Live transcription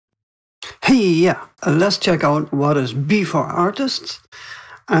Yeah, let's check out what is Bforartists.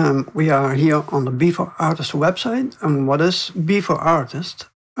 We are here on the Bforartist website. And what is Bforartist?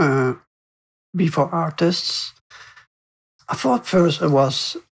 Bforartists. I thought first it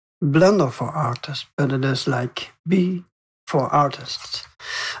was Blender for artists, but it is like B for artists.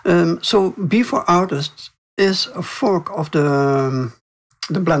 So Bforartists is a fork of the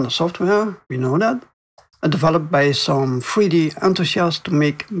Blender software. We know that. Developed by some 3D enthusiasts to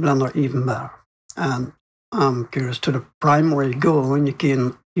make Blender even better. And I'm curious to the primary goal, and you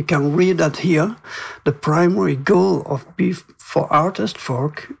can read that here. The primary goal of Bforartist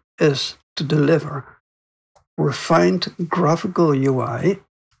fork is to deliver refined graphical UI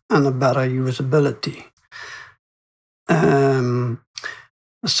and a better usability. A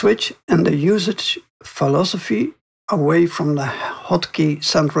switch in the usage philosophy away from the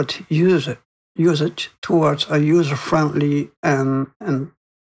hotkey-centered usage towards a user-friendly and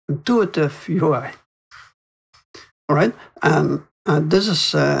intuitive UI. All right, and this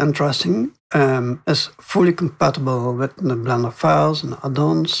is interesting. It's fully compatible with the Blender files and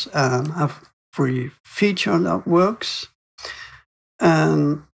add-ons, and every feature that works.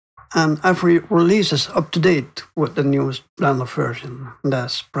 And every release is up to date with the newest Blender version.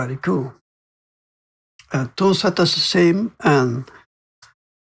 That's pretty cool. Toolset is the same, and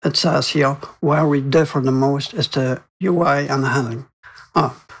it says here where we differ the most is the UI and the handling.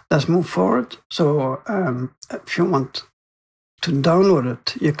 Let's move forward. So if you want to download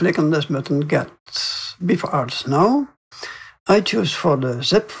it, you click on this button, Get Bforartist Now. I choose for the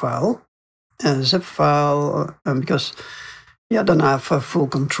zip file. Because then I have full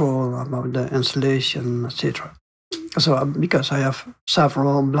control about the installation, etc. So because I have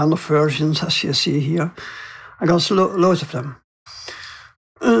several Blender versions, as you see here, I got loads of them.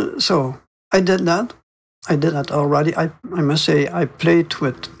 So I did that. I did that already. I must say I played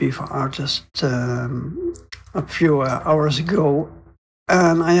with Bforartist a few hours ago,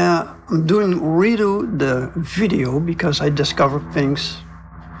 and I'm doing redo the video because I discovered things.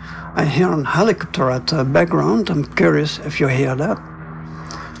 I hear a helicopter at the background. I'm curious if you hear that.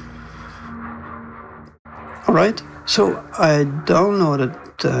 All right, so I downloaded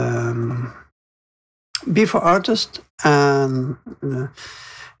Bforartist, and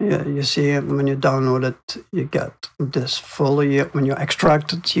you see when you download it, you get this folder. When you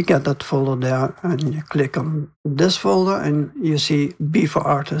extract it, you get that folder there, and you click on this folder, and you see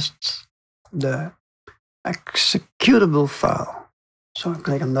Bforartist, the executable file. So I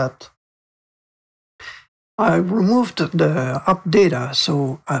click on that. I removed the app data,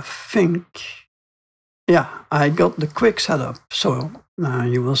 so I think, I got the quick setup. So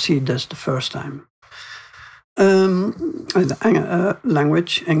you will see this the first time.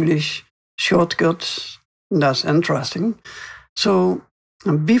 Language, English, shortcuts, that's interesting. So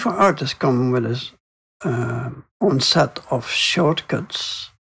Bforartist comes with its own set of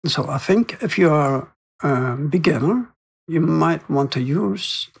shortcuts. So I think if you are a beginner, you might want to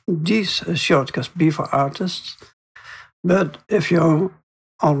use these shortcuts, Bforartist. But if you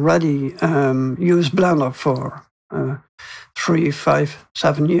already use Blender for 3, 5,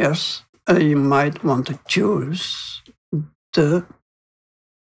 7 years, you might want to choose one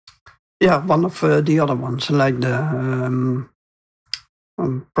of the other ones, like the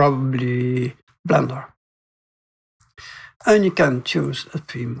probably Blender. And you can choose a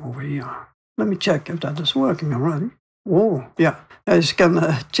theme over here. Let me check if that is working already. Oh, yeah. You can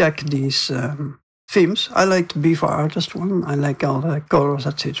check these themes. I like the Bforartist one. I like all the colors,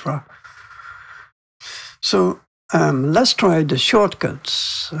 etc. So let's try the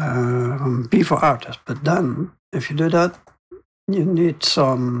shortcuts from Bforartist. But then, if you do that, you need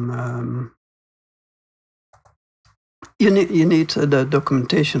some. You need the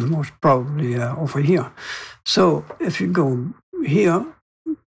documentation, most probably over here. So if you go here.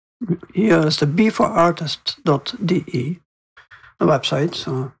 Here is the bforartist.de, the website.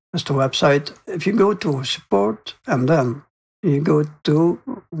 So that's the website. If you go to support and then you go to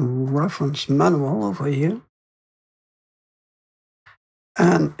reference manual over here,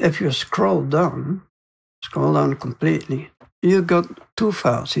 and if you scroll down completely, you got 2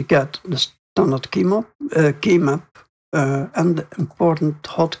 files. You get the standard key map and the important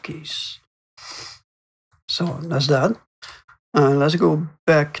hotkeys. So that's that. Let's go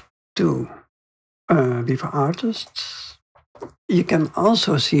back to Bforartist. You can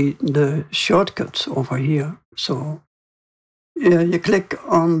also see the shortcuts over here. So you click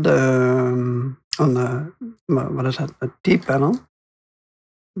on the what is that? The T panel,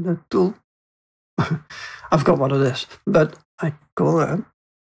 the tool. I forgot what it is, but I call it.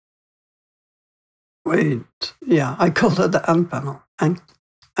 Wait, I call it the N panel. N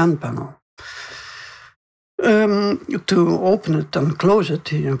panel. To open it and close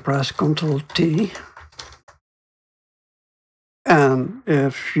it, you press Ctrl-T. And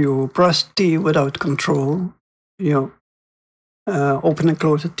if you press T without Control, you open and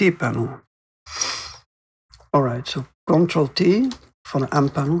close the T panel. All right, so Ctrl-T for the M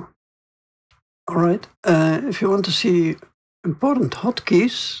panel. All right, if you want to see important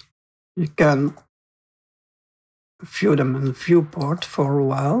hotkeys, you can view them in the viewport for a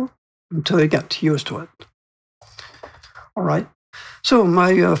while until you get used to it. All right, so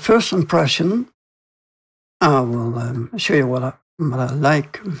my first impression, I will show you what I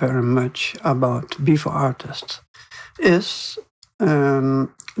like very much about Bforartist is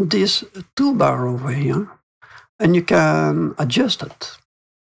this toolbar over here, and you can adjust it.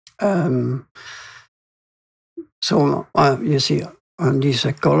 So you see on these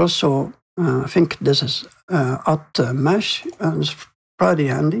colors, so I think this is at mesh, and it's pretty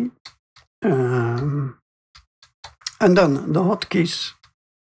handy. And then the hotkeys,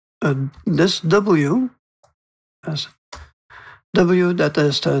 this W, that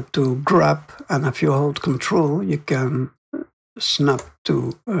is to grab, and if you hold Control, you can snap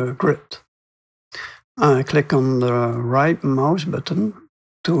to grid. I click on the right mouse button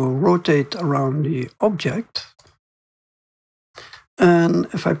to rotate around the object. And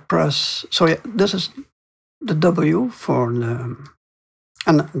if I press, so yeah, this is the W for the,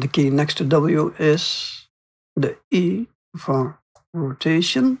 and the key next to W is the E for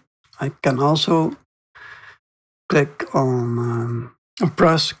rotation. I can also click on,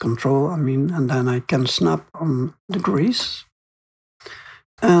 press Control, and then I can snap on degrees.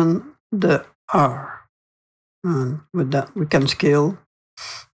 And the R. And with that, we can scale.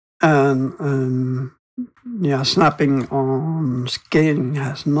 And yeah, snapping on scaling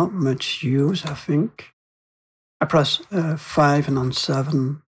has not much use, I think. I press 5 and then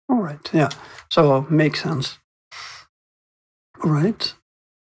 7. All right, yeah, so makes sense. All right,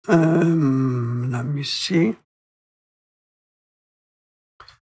 let me see.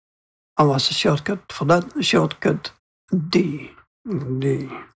 I was a shortcut for that, shortcut D.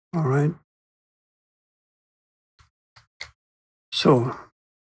 All right. So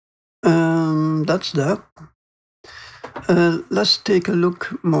that's that. Let's take a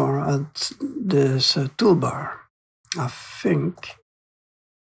look more at this toolbar. I think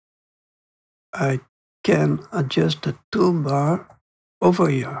I can adjust the toolbar over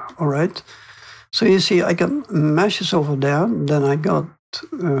here. All right. So you see, I got meshes over there. Then I got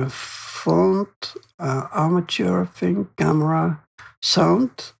font, armature thing, camera,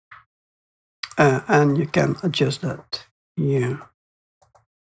 sound, and you can adjust that here.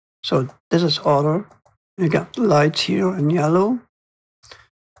 So this is order. You got lights here in yellow,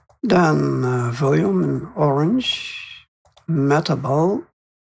 then volume in orange, metaball,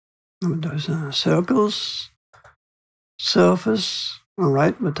 those circles, surface, all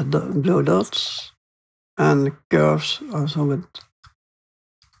right, with the blue dots, and curves also with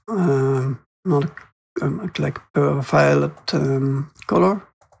not like violet color,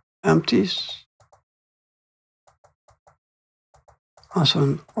 empties. Also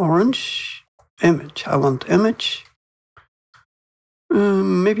an orange image. I want image.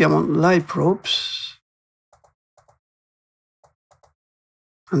 Maybe I want light probes.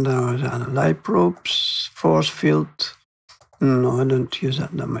 And then I add light probes, force field. No, I don't use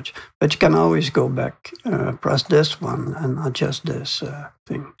that much. But you can always go back, press this one and adjust this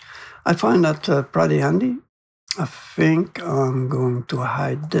thing. I find that pretty handy. I think I'm going to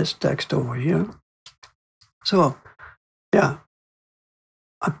hide this text over here. So, yeah.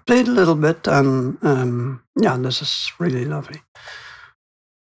 I played a little bit, and yeah, this is really lovely.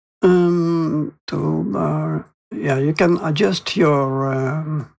 Toolbar, yeah, you can adjust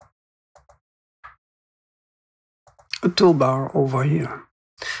your toolbar over here.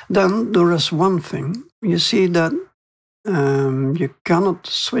 Then there is one thing. You see that you cannot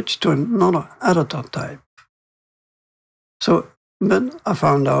switch to another editor type. So, but I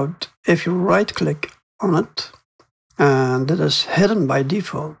found out if you right-click on it, and it is hidden by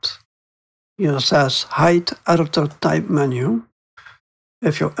default. Here it says Hide Editor Type menu.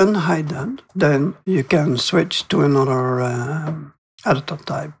 If you unhide that, then you can switch to another editor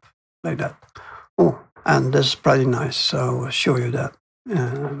type, like that. Oh, and this is pretty nice, so I'll show you that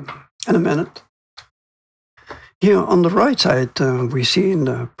in a minute. Here on the right side, we see in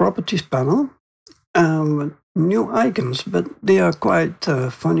the Properties panel new icons, but they are quite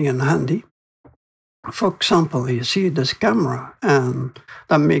funny and handy. For example, you see this camera, and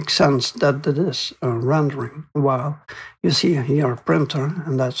that makes sense that it is rendering, while you see here a printer,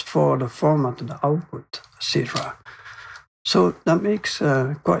 and that's for the format, the output, etc. So that makes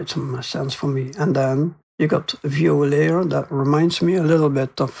quite some sense for me. And then you got a view layer that reminds me a little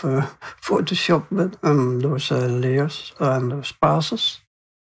bit of Photoshop, but those layers and those passes.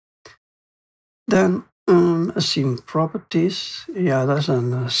 Then a scene properties. Yeah, that's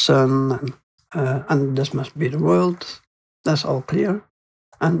a sun, and this must be the world. That's all clear.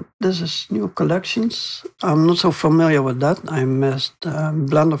 And this is new collections. I'm not so familiar with that. I missed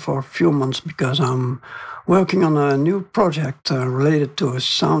Blender for a few months because I'm working on a new project related to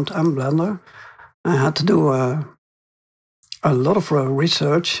sound and Blender. I had to do a lot of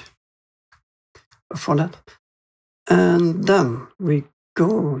research for that. And then we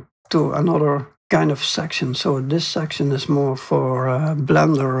go to another kind of section. So this section is more for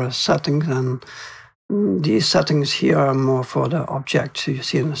Blender settings, and these settings here are more for the objects you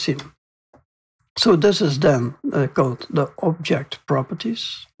see in the scene. So this is then called the object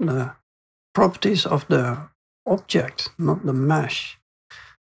properties, the properties of the object, not the mesh.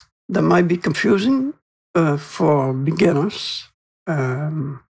 That might be confusing for beginners.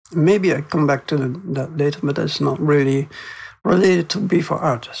 Maybe I come back to that later, but it's not really related to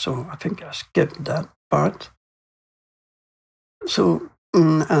Bforartist, so I think I skipped that part. So,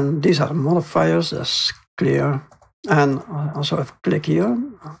 and these are the modifiers, that's clear. And also if I click here,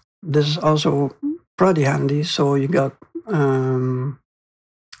 this is also pretty handy. So you got,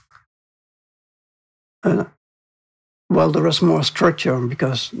 well, there is more structure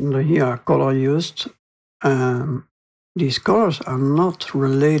because here are color used. These colors are not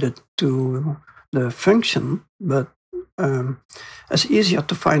related to the function, but it's easier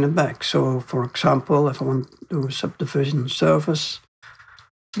to find it back. So, for example, if I want to do subdivision surface,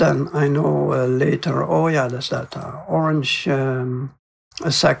 then I know later, oh yeah, there's that orange a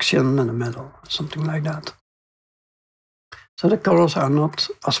section in the middle, something like that. So the colors are not,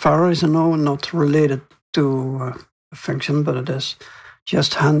 as far as I know, not related to a function, but it is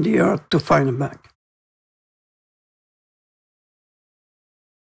just handier to find it back.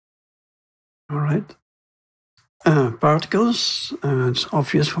 All right. Particles, it's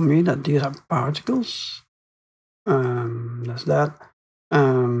obvious for me that these are particles. That's that.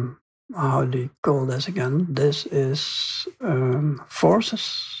 How do you call this again? This is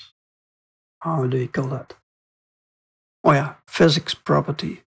forces. How do you call that? Oh yeah, physics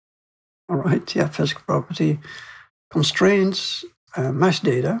property. All right, yeah, physics property. Constraints, mesh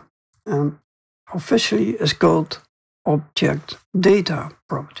data, and officially is called object data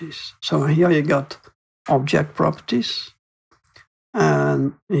properties. So here you got object properties,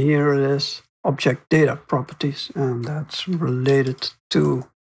 and here it is object data properties, and that's related to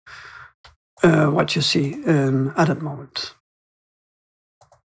what you see in edit mode.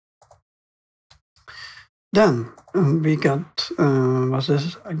 Then we got, what's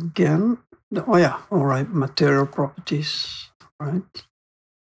this again? Oh yeah, all right, material properties, right?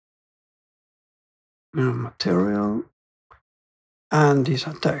 Material, and these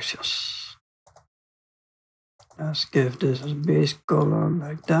are textures. Let's give this a base color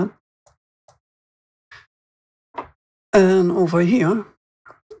like that. And over here,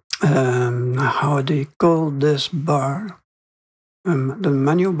 how do you call this bar? The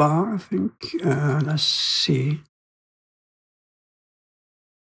menu bar, I think. Let's see.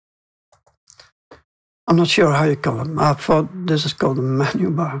 I'm not sure how you call it. I thought this is called the menu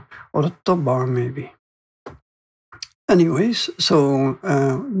bar, or the top bar maybe. Anyways, so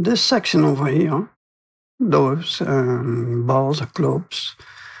this section over here, those balls or globes,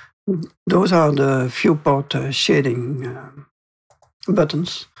 those are the viewport shading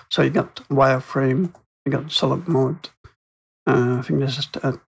buttons. So you got wireframe, you got solid mode. I think this is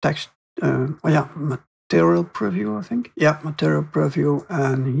text. Oh yeah, material preview. I think material preview,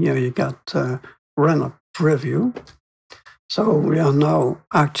 and here you got render preview. So we are now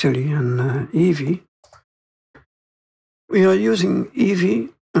actually in Eevee. We are using Eevee.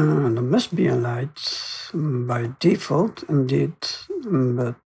 There must be a light by default, indeed,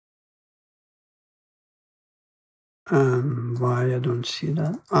 but why I don't see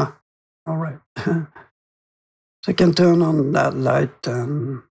that? Ah, all right. So I can turn on that light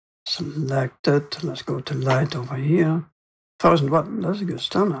and select it. Let's go to light over here. 1000 watt, that's a good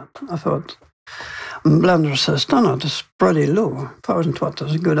standard. I thought Blender's standard is pretty low. 1000 watt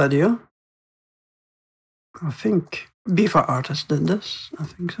is a good idea. I think Bforartist did this. I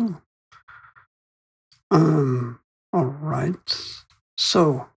think so. All right.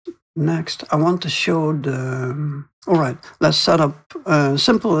 So next, I want to show the. All right. Let's set up a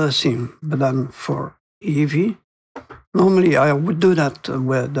simple scene, but then for Eevee. Normally, I would do that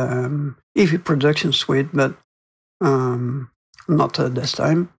with Eevee Production Suite, but not this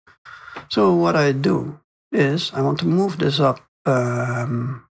time. So what I do is I want to move this up a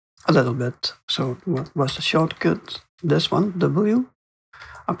a little bit. So what was the shortcut? This one, W.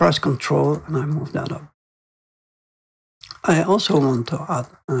 I press Control and I move that up. I also want to add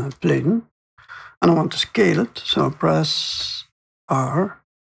a plane and I want to scale it. So I press R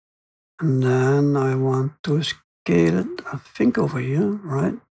and then I want to scale it, I think over here,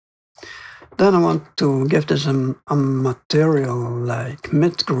 right? Then I want to give this a material like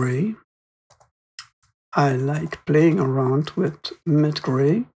mid-gray. I like playing around with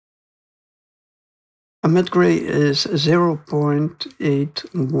mid-gray. A mid-gray is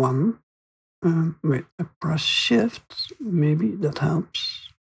 0.81. Wait, I press Shift, maybe that helps.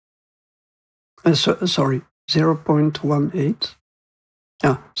 Sorry, 0.18.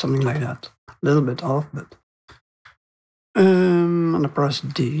 Yeah, something like that. A little bit off, but... and I press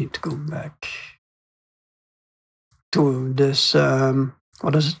D to go back to this,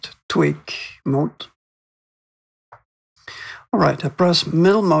 what is it, tweak mode. All right, I press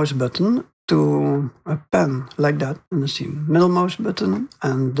middle mouse button to a pen like that in the scene. Middle mouse button,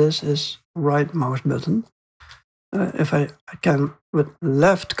 and this is right mouse button. If I can, with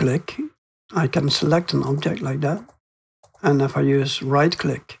left click, I can select an object like that. And if I use right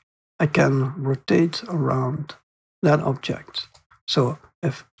click, I can rotate around that object. So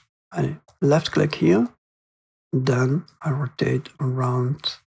if I left click here, then I rotate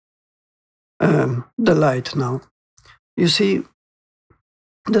around the light now. You see,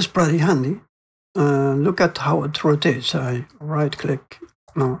 this is pretty handy. Look at how it rotates. I right click,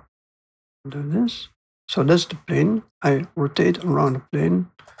 now do this. So that's the plane. I rotate around the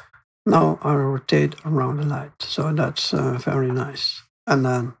plane. Now I rotate around the light. So that's very nice. And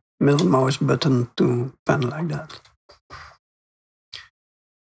then middle mouse button to pen like that.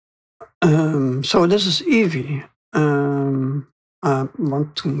 So this is Eevee. I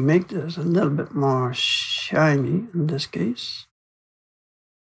want to make this a little bit more shiny in this case.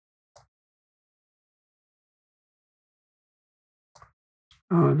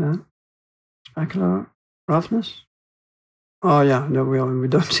 Oh, then specular roughness. Oh yeah, no, we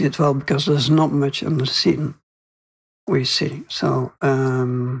don't see it well because there's not much in the scene we see. So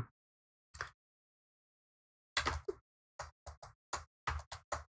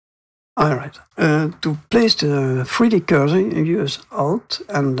all right, to place the 3D cursor, you use Alt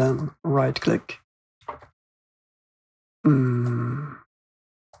and then right click.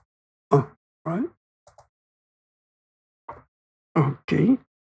 Oh, right. Okay.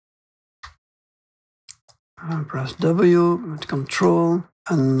 I press W with Control,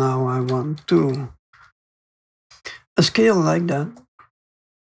 and now I want to scale like that,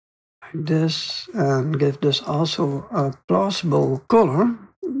 like this, and give this also a plausible color.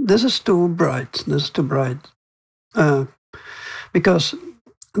 This is too bright. This is too bright because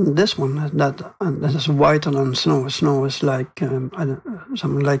this one that is whiter than snow. Snow is like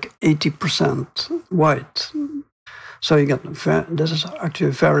something like 80% white. So you get this is actually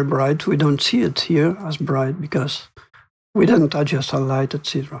very bright. We don't see it here as bright because we didn't adjust our light,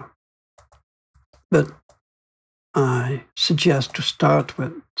 etc. But I suggest to start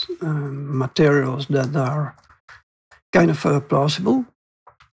with materials that are kind of plausible.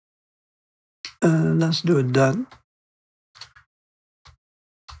 Let's do it then.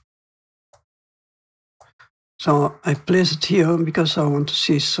 So I place it here because I want to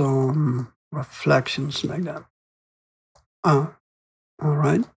see some reflections like that. All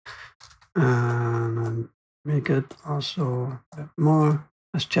right. And make it also a bit more.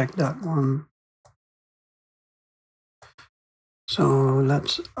 Let's check that one. So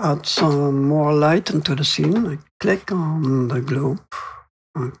let's add some more light into the scene. I click on the globe.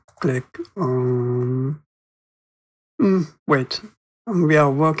 I click on... wait, we are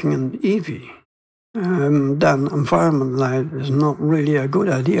working in Eevee. Then environment light is not really a good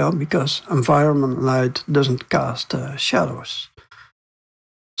idea because environment light doesn't cast shadows.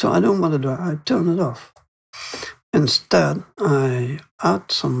 So I don't want to do it, I turn it off. Instead, I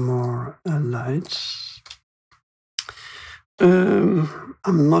add some more lights.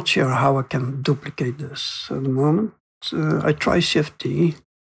 I'm not sure how I can duplicate this at the moment. I try Shift D.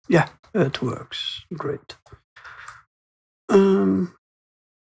 Yeah, it works. Great.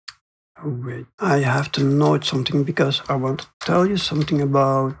 Oh, wait, I have to note something because I want to tell you something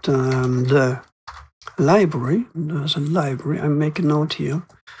about the library. There's a library. I make a note here.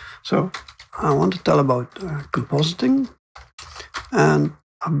 So I want to tell about compositing and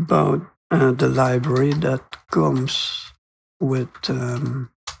about the library that comes with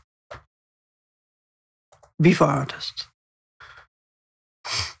Bforartist.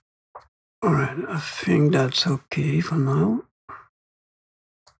 All right, I think that's okay for now.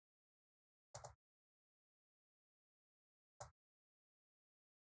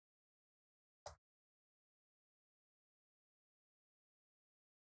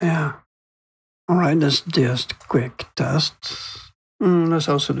 Yeah. All right, let's just quick test. Let's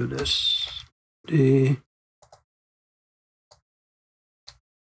also do this.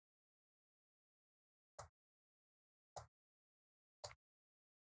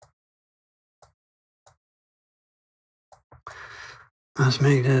 Let's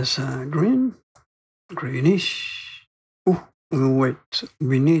make this green, greenish. Oh, wait,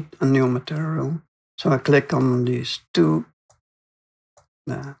 we need a new material. So I click on these two,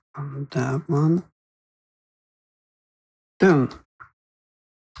 on that one. Done.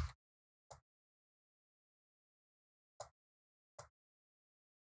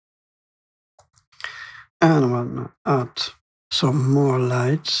 And I want to add some more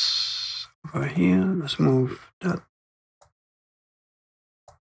lights over here. Let's move that.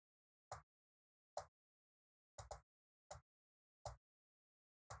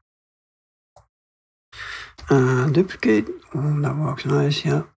 Duplicate. Oh, that works nice,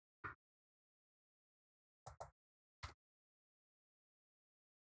 yeah.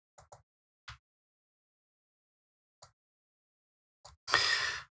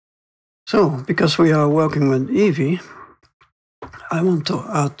 So, because we are working with Eevee, I want to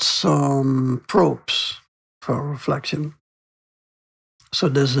add some probes for reflection. So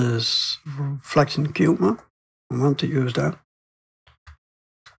this is reflection cube map. I want to use that.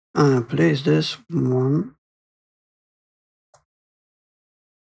 Place this one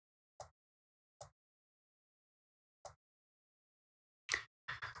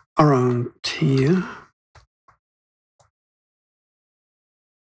around here.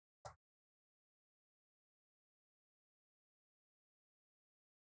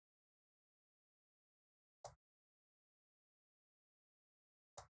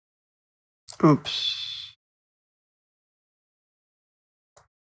 Oops.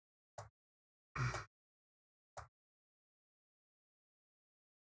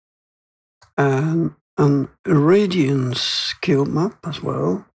 And an radiance cube map as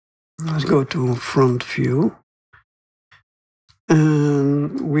well. Let's go to front view.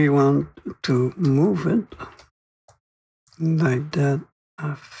 And we want to move it like that.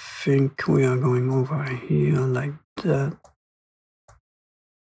 I think we are going over here like that.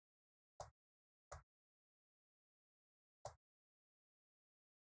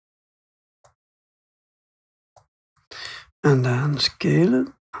 And then scale it.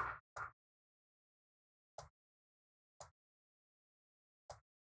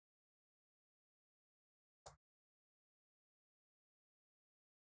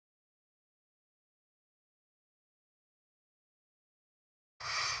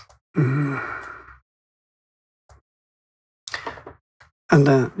 And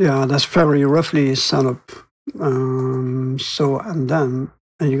then, yeah, that's very roughly set up. So, and then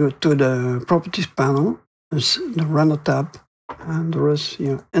you go to the properties panel, there's the render tab, and there is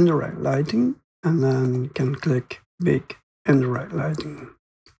indirect lighting, and then you can click big indirect lighting.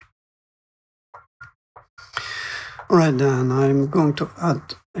 All right, then I'm going to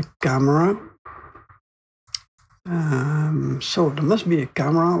add a camera. So there must be a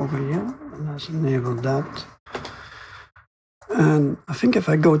camera over here. Let's enable that. And I think if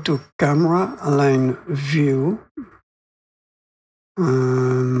I go to camera, align view,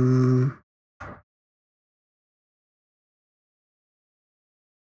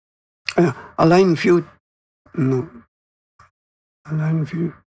 yeah, align view, no, align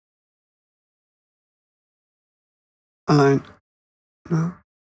view, align, no,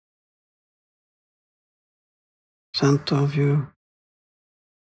 center view.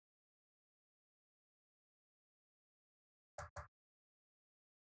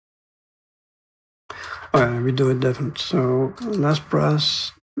 Alright, we do it different. So let's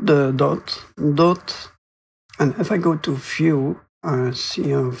press the dot, and if I go to view, I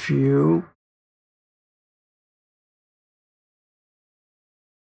see a view.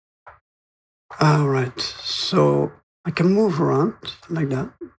 Alright, so I can move around like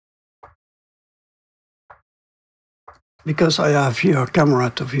that. Because I have here camera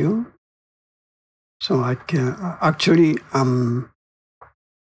to view. So I can actually,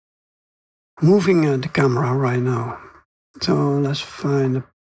 moving the camera right now. So let's find a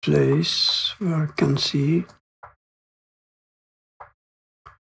place where I can see.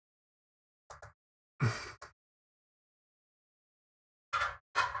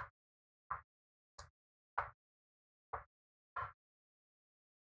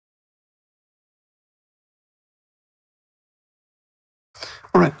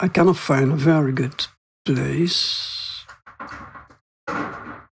 All right, I cannot find a very good place.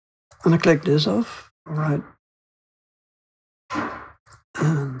 And I click this off. All right.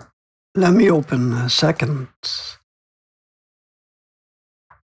 And let me open a second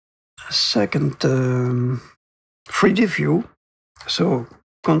second 3D view. So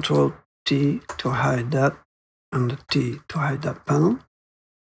Control T to hide that, and the T to hide that panel.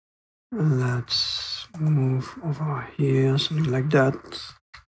 And let's move over here, something like that.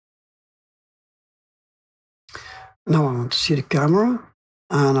 Now I want to see the camera,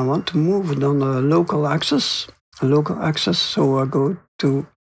 and I want to move it on the local axis. So I go to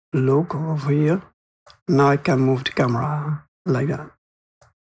local over here. Now I can move the camera like that.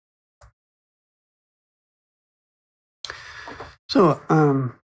 So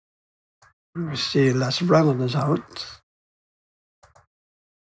let me see, let's render this out.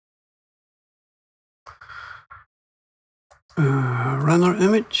 Render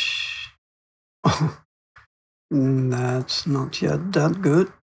image. That's not yet that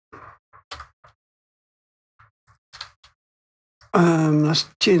good. Let's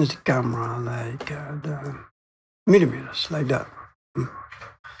change the camera, like the millimeters, like that.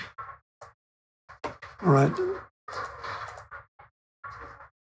 All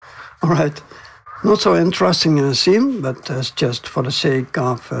right. Not so interesting scene, but it's just for the sake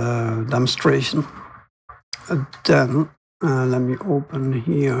of demonstration. Then let me open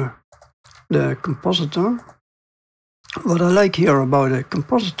here the compositor. What I like here about a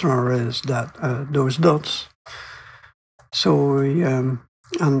compositor is that those dots. So,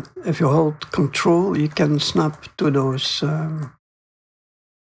 and if you hold Control, you can snap to those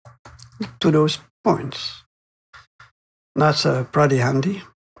points. That's pretty handy.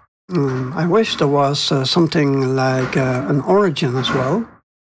 I wish there was something like an origin as well.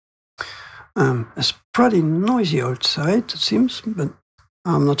 It's pretty noisy outside, it seems, but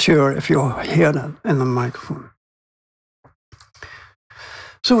I'm not sure if you hear that in the microphone.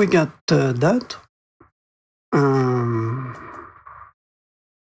 So we got that.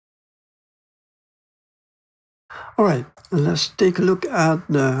 All right, let's take a look at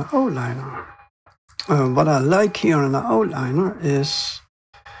the outliner. What I like here in the outliner is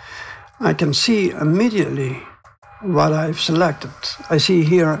I can see immediately what I've selected. I see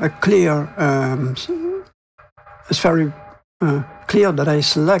here a clear, it's very clear that I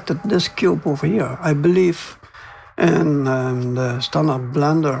selected this cube over here. I believe in the standard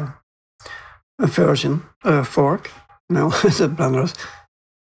Blender version, fork. No, it's a Blender.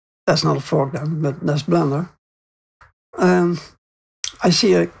 That's not a fork then, but that's Blender. I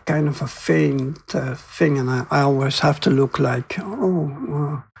see a kind of a faint thing, and I always have to look like,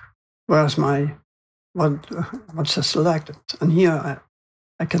 oh, where's my, what's selected? And here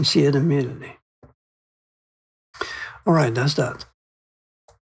I can see it immediately. All right, that's that.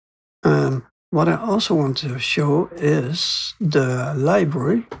 What I also want to show is the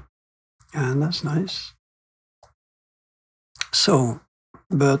library, and that's nice. So,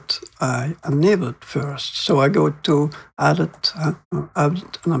 but I enable it first. So I go to Edit,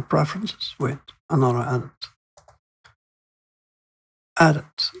 Edit and then Preferences. Wait, another Edit.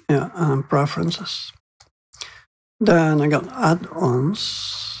 Edit, yeah, and Preferences. Then I got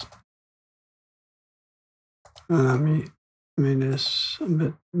Add-ons. Let me make this a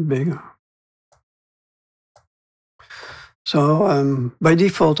bit bigger. So by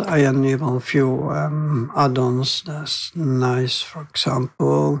default, I enable a few add-ons. That's nice. For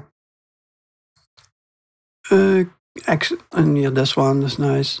example, and yeah, this one is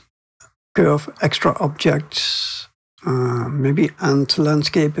nice. Curve, extra objects, maybe and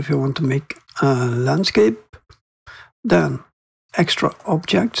landscape if you want to make a landscape. Then extra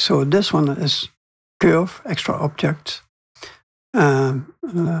object. So this one is curve, extra object.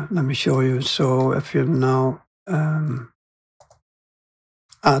 Let me show you. So if you now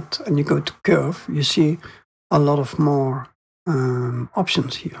add and you go to curve, you see a lot of more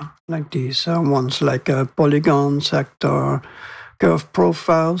options here, like these ones, like polygon, sector, curve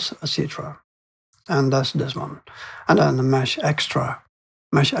profiles, etc. And that's this one. And then the mesh extra.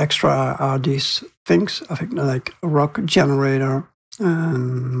 Mesh extra are these things, I think, like rock generator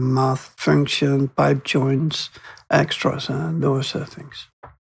and math function, pipe joints, extras, and those things.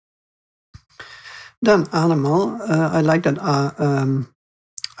 Then animal, I like that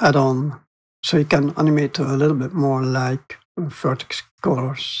add-on, so you can animate a little bit more like vertex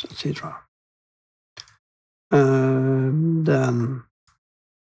colors, etc. Then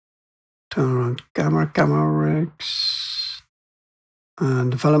turn around camera rigs,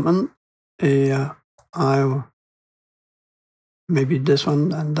 development. Yeah, maybe this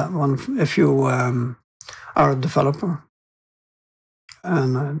one and that one if you are a developer,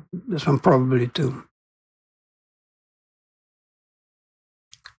 and this one probably too.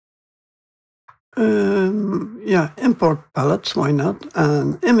 Yeah, import palettes, why not?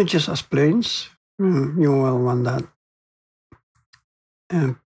 And images as planes, you will want that.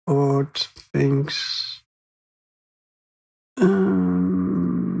 Import export things.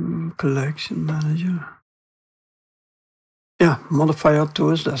 Collection manager. Yeah, modifier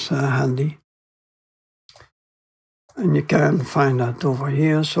tools, that's handy. And you can find that over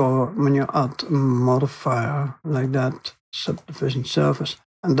here. So when you add a modifier like that, subdivision surface,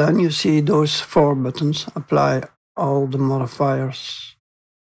 and then you see those 4 buttons, apply all the modifiers.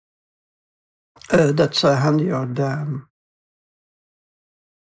 That's handier than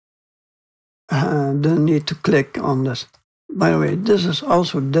the need to click on this. By the way, this is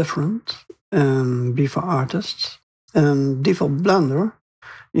also different in Bforartists. In default Blender,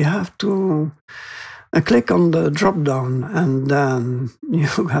 you have to click on the drop down and then you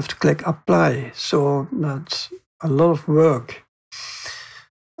have to click apply. So that's a lot of work.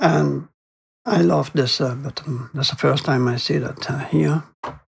 And I love this button. That's the first time I see that here.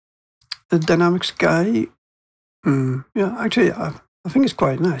 The dynamic sky, yeah, actually, I think it's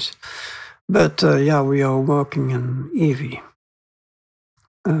quite nice. But yeah, we are working in Eevee.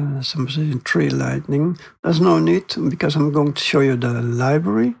 Some position 3 lightning. There's no need because I'm going to show you the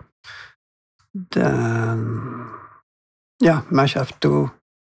library. Then, yeah, mesh F2.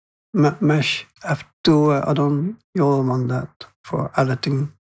 Mesh F2 you'll want that for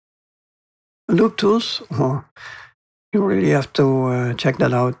editing. Loop tools, you really have to check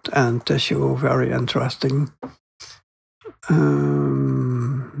that out, and tissue, very interesting.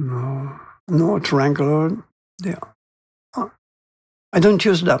 No triangular. Yeah. I don't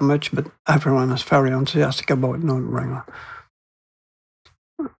use that much, but everyone is very enthusiastic about node wrangler.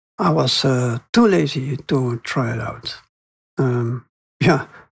 I was too lazy to try it out. Yeah,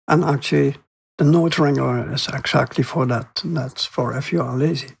 and actually, the node wrangler is exactly for that. That's for if you are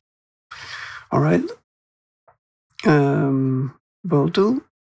lazy. All right. Bull tool.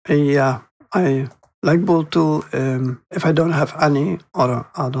 Yeah, I like bull tool if I don't have any other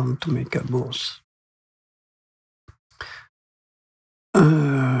add-on to make bulls.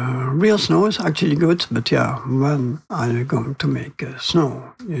 Real snow is actually good, but yeah, when I'm going to make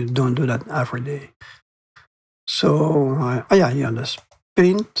snow, you don't do that every day. So, yeah, this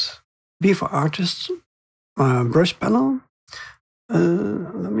paint, Bforartists, brush panel.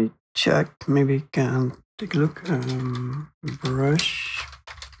 Let me check, maybe you can take a look. Brush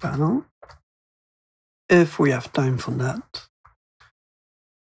panel, if we have time for that.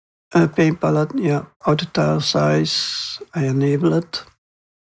 Paint palette, yeah, auto tile size, I enable it.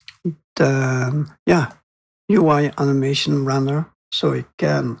 Then, yeah, UI animation render, so it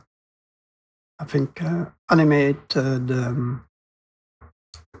can, I think, animate the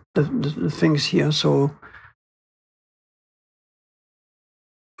things here. So,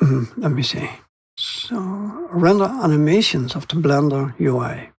 let me see. So, render animations of the Blender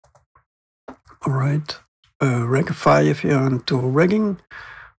UI. All right, rigify if you're into rigging.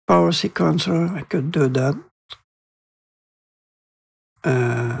 Power sequencer, I could do that.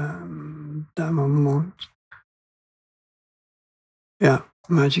 Demo mode. Yeah,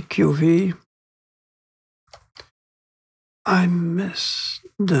 Magic QV. I missed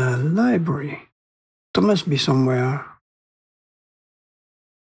the library. There must be somewhere.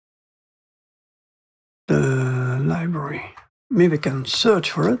 The library. Maybe I can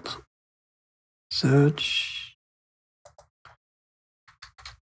search for it. Search.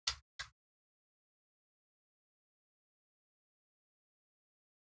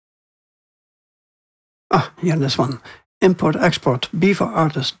 Yeah, this one. Import, export,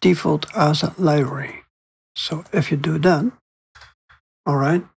 Bforartist default asset library. So if you do that, all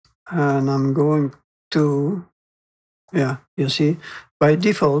right, and I'm going to, yeah, you see, by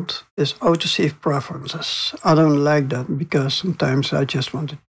default is autosave preferences. I don't like that because sometimes I just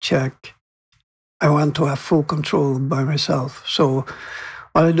want to check. I want to have full control by myself. So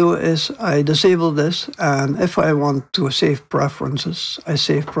what I do is I disable this, and if I want to save preferences, I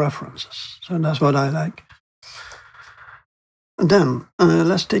save preferences. So that's what I like. And then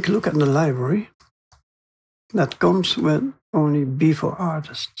let's take a look at the library that comes with only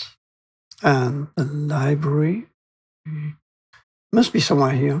Bforartists. And the library must be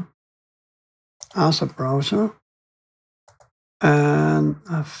somewhere here as a browser. And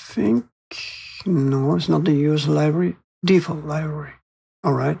I think, no, it's not the user library, default library.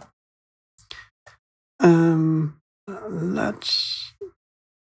 All right. Let's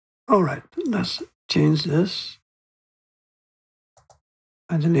change this.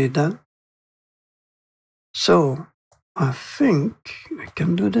 I delete that. So I think we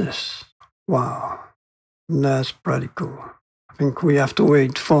can do this. Wow, that's pretty cool. I think we have to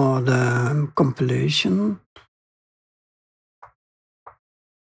wait for the compilation.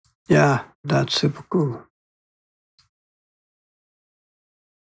 Yeah, that's super cool.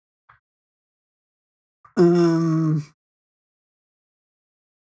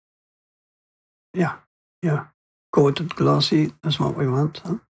 Yeah. Coated glossy, that's what we want.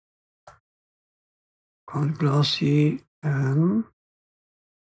 Huh? Coated glossy and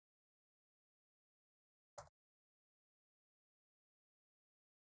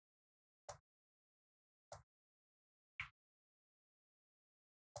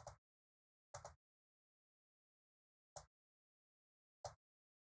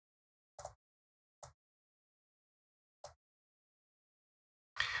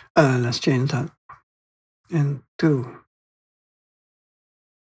let's change that into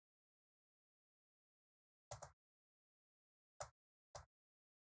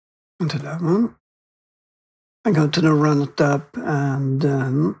that one. I go to the Render tab and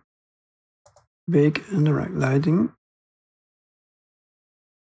then bake indirect lighting.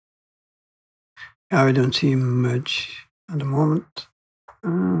 Yeah, I don't see much at the moment.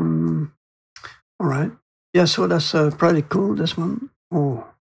 All right. Yeah, so that's pretty cool, this one. Oh,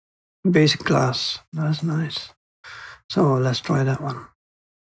 basic class. That's nice. So let's try that one.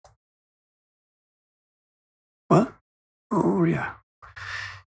 What? Oh, yeah.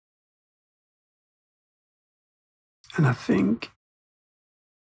 And I think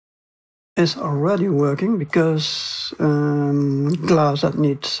it's already working because glass that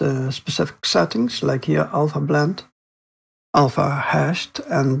needs specific settings, like here, alpha blend, alpha hashed,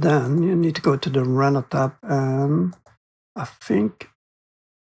 and then you need to go to the Render tab, and I think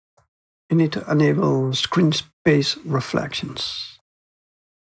you need to enable screen space reflections.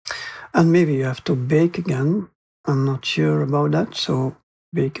 And maybe you have to bake again. I'm not sure about that. So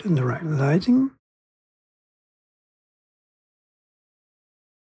bake indirect lighting.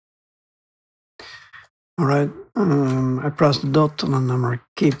 All right, I press the dot on the number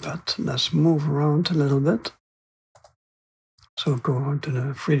keypad. Let's move around a little bit. So go to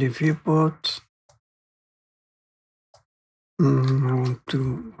the 3D viewport. I want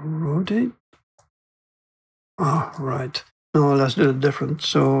to rotate. Ah, right. Now let's do it different.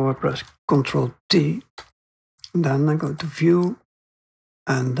 So I press Ctrl T. Then I go to View,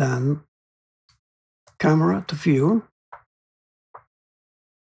 and then Camera to View.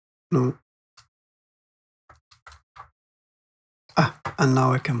 No. And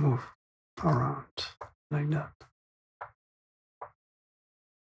now I can move around like that.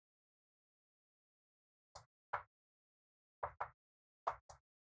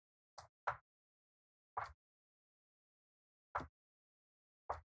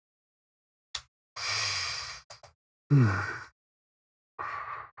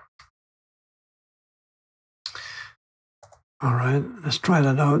 All right, let's try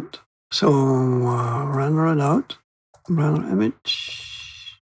that out. So render it out, render image.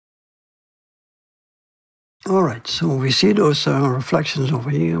 All right, so we see those reflections over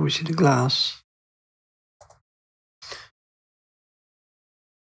here. We see the glass.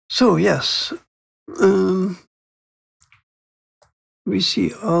 So yes, we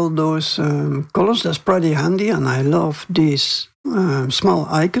see all those colors. That's pretty handy, and I love these small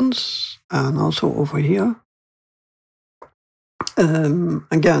icons, and also over here.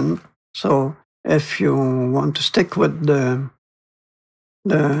 Again, so if you want to stick with the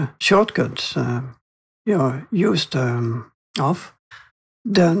shortcuts you're used of,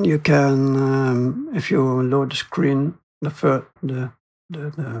 then you can, if you load the screen, the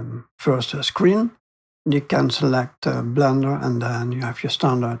first screen, you can select Blender, and then you have your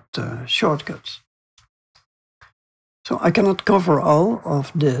standard shortcuts. So I cannot cover all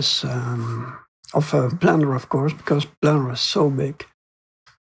of this of Blender, of course, because Blender is so big.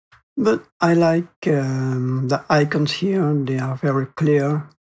 But I like the icons here. They are very clear,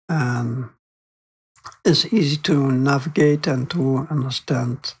 and it's easy to navigate and to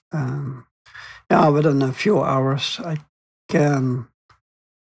understand. Yeah, within a few hours, I can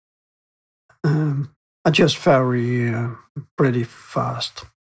adjust very pretty fast.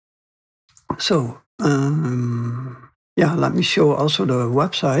 So yeah, let me show also the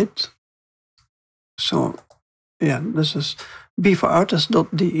website. So yeah, this is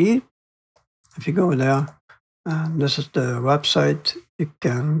bforartist.de. If you go there, this is the website. You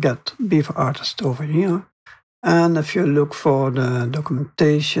can get Bforartist over here. And if you look for the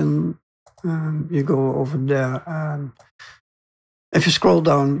documentation, you go over there, and if you scroll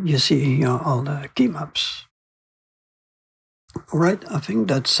down, you see here all the key maps. All right, I think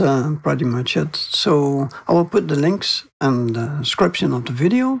that's pretty much it. So I will put the links in the description of the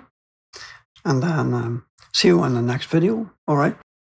video, and then see you in the next video. All right.